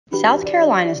South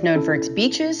Carolina is known for its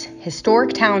beaches,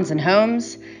 historic towns and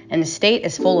homes, and the state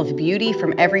is full of beauty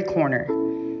from every corner.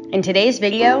 In today's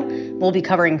video, we'll be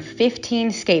covering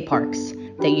 15 skate parks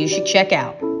that you should check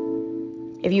out.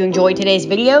 If you enjoyed today's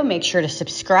video, make sure to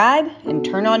subscribe and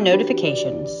turn on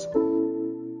notifications.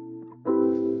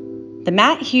 The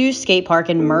Matt Hughes Skate Park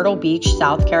in Myrtle Beach,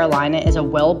 South Carolina is a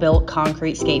well-built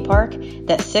concrete skate park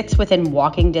that sits within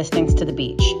walking distance to the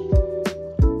beach.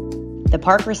 The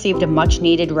park received a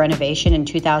much-needed renovation in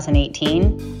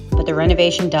 2018, but the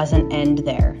renovation doesn't end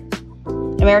there.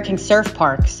 American Surf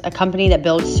Parks, a company that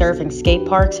builds surf and skate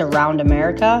parks around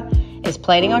America, is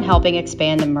planning on helping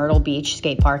expand the Myrtle Beach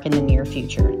skate park in the near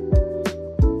future.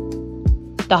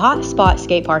 The Hot Spot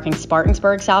Skate Park in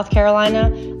Spartanburg, South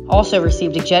Carolina, also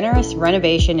received a generous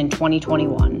renovation in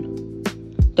 2021.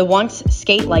 The once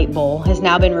skate light bowl has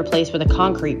now been replaced with a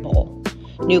concrete bowl.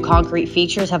 New concrete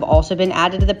features have also been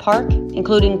added to the park,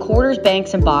 including quarters,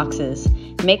 banks, and boxes,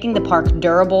 making the park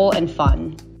durable and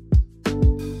fun.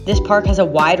 This park has a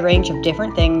wide range of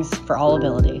different things for all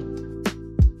ability.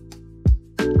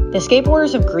 The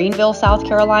skateboarders of Greenville, South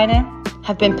Carolina,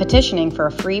 have been petitioning for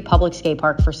a free public skate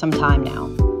park for some time now.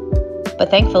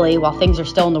 But thankfully, while things are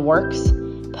still in the works,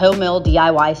 Mill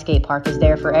DIY Skatepark is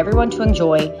there for everyone to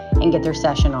enjoy and get their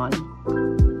session on.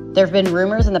 There have been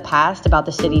rumors in the past about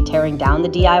the city tearing down the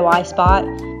DIY spot,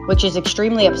 which is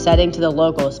extremely upsetting to the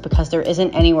locals because there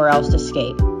isn't anywhere else to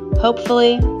skate.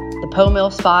 Hopefully, the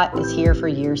Mill spot is here for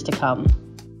years to come.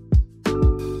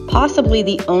 Possibly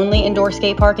the only indoor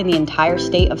skate park in the entire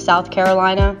state of South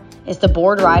Carolina is the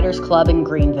Board Riders Club in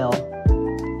Greenville.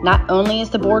 Not only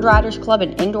is the Board Riders Club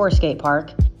an indoor skate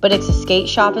park, but it's a skate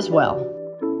shop as well.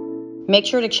 Make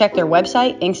sure to check their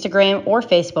website, Instagram, or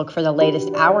Facebook for the latest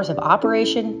hours of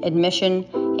operation, admission,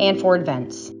 and for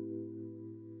events.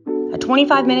 A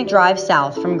 25-minute drive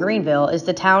south from Greenville is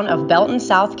the town of Belton,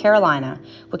 South Carolina,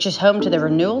 which is home to the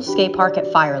Renewal Skatepark at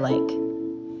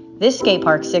Firelake. This skate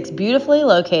park sits beautifully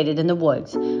located in the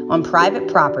woods on private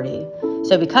property,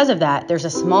 so because of that, there's a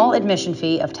small admission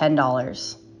fee of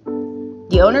 $10.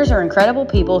 The owners are incredible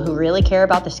people who really care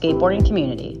about the skateboarding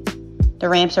community. The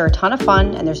ramps are a ton of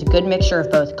fun, and there's a good mixture of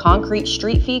both concrete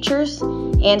street features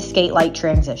and skate light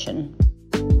transition.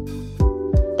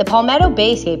 The Palmetto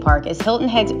Bay Skate Park is Hilton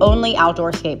Head's only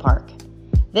outdoor skate park.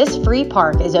 This free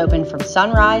park is open from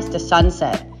sunrise to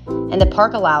sunset, and the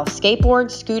park allows skateboards,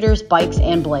 scooters, bikes,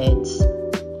 and blades.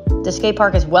 The skate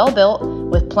park is well built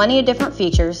with plenty of different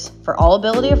features for all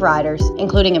ability of riders,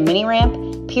 including a mini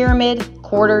ramp, pyramid,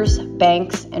 quarters,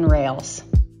 banks, and rails.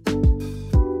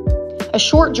 A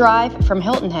short drive from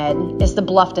Hilton Head is the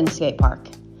Bluffton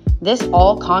Skatepark. This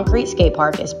all-concrete skate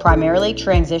park is primarily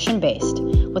transition-based,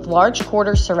 with large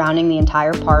quarters surrounding the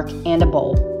entire park and a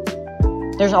bowl.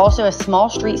 There's also a small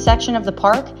street section of the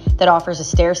park that offers a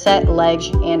stair set, ledge,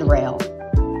 and rail.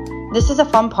 This is a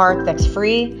fun park that's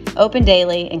free, open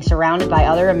daily, and surrounded by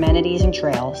other amenities and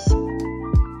trails.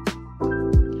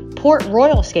 Port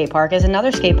Royal Skate Park is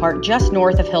another skate park just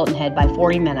north of Hilton Head by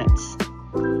 40 minutes.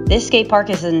 This skate park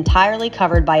is entirely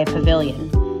covered by a pavilion,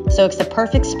 so it's the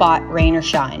perfect spot, rain or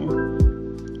shine.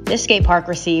 This skate park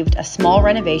received a small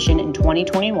renovation in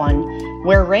 2021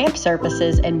 where ramp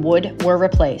surfaces and wood were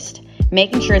replaced,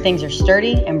 making sure things are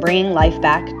sturdy and bringing life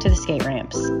back to the skate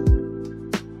ramps.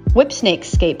 Whipsnake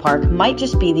Skatepark might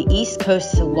just be the East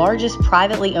Coast's largest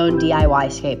privately owned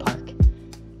DIY skate park.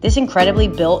 This incredibly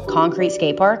built concrete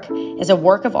skate park is a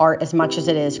work of art as much as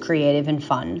it is creative and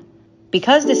fun.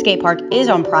 Because the skate park is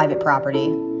on private property,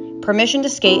 permission to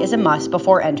skate is a must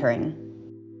before entering.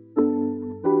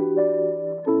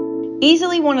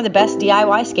 Easily one of the best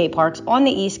DIY skate parks on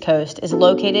the East Coast is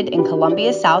located in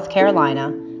Columbia, South Carolina,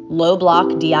 Low Block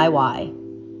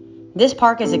DIY. This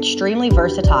park is extremely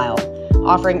versatile,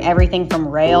 offering everything from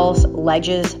rails,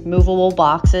 ledges, movable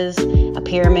boxes, a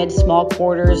pyramid, small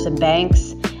quarters and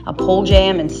banks, a pole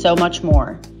jam, and so much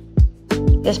more.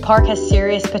 This park has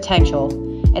serious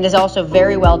potential and is also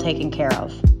very well taken care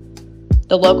of.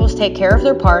 The locals take care of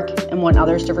their park and want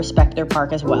others to respect their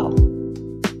park as well.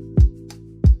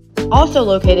 Also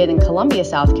located in Columbia,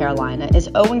 South Carolina is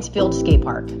Owens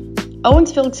Skatepark.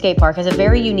 Owens Skatepark has a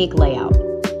very unique layout.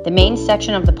 The main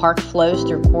section of the park flows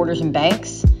through quarters and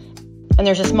banks, and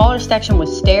there's a smaller section with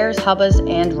stairs, hubbas,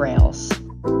 and rails.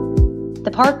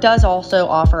 The park does also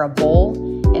offer a bowl,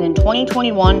 and in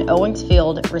 2021, Owens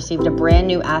Field received a brand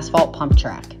new asphalt pump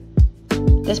track.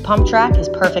 This pump track is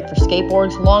perfect for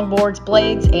skateboards, longboards,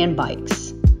 blades, and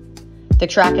bikes. The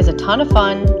track is a ton of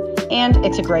fun, and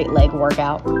it's a great leg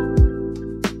workout.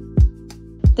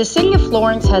 The city of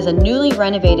Florence has a newly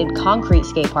renovated concrete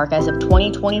skate park as of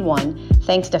 2021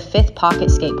 thanks to Fifth Pocket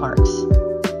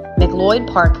Skateparks.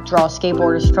 McLeod Park draws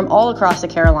skateboarders from all across the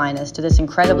Carolinas to this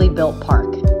incredibly built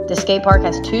park. The skate park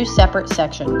has two separate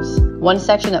sections. One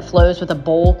section that flows with a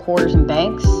bowl, quarters, and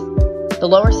banks. The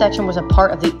lower section was a part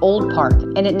of the old park,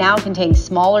 and it now contains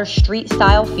smaller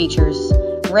street-style features,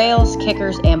 rails,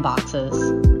 kickers, and boxes.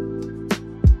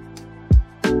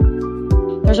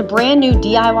 There's a brand new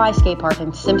DIY skate park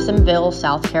in Simpsonville,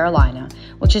 South Carolina,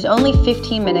 which is only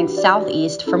 15 minutes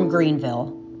southeast from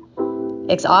Greenville.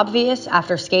 It's obvious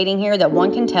after skating here that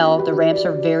one can tell the ramps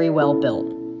are very well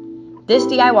built. This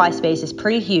DIY space is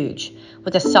pretty huge,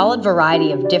 with a solid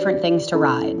variety of different things to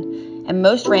ride, and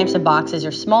most ramps and boxes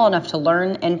are small enough to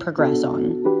learn and progress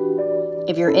on.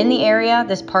 If you're in the area,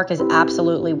 this park is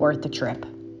absolutely worth the trip.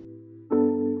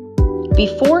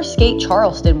 Before Skate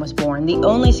Charleston was born, the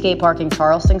only skate park in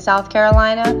Charleston, South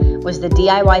Carolina was the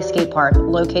DIY Skatepark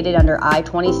located under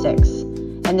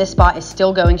I-26, and this spot is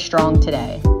still going strong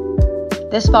today.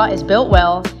 This spot is built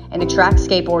well and attracts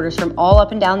skateboarders from all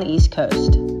up and down the East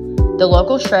Coast. The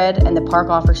local shred and the park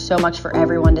offers so much for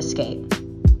everyone to skate.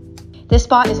 This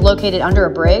spot is located under a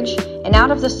bridge and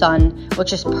out of the sun,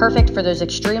 which is perfect for those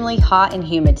extremely hot and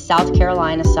humid South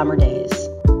Carolina summer days.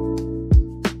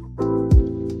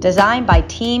 Designed by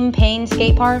Team Payne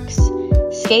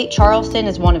Skateparks, Skate Charleston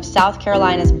is one of South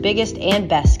Carolina's biggest and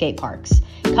best skate parks,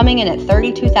 coming in at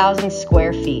 32,000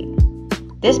 square feet.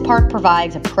 This park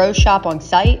provides a pro shop on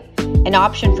site, an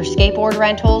option for skateboard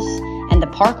rentals, and the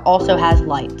park also has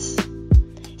lights.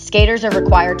 Skaters are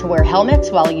required to wear helmets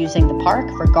while using the park,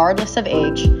 regardless of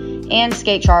age, and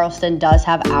Skate Charleston does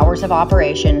have hours of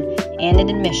operation and an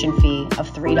admission fee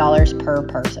of $3 per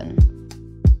person.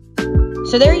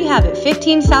 So there you have it,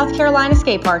 15 South Carolina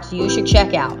skate parks you should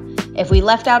check out. If we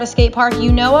left out a skate park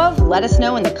you know of, let us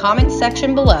know in the comments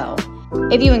section below.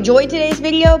 If you enjoyed today's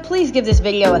video, please give this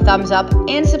video a thumbs up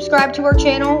and subscribe to our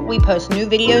channel. We post new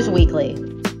videos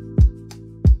weekly.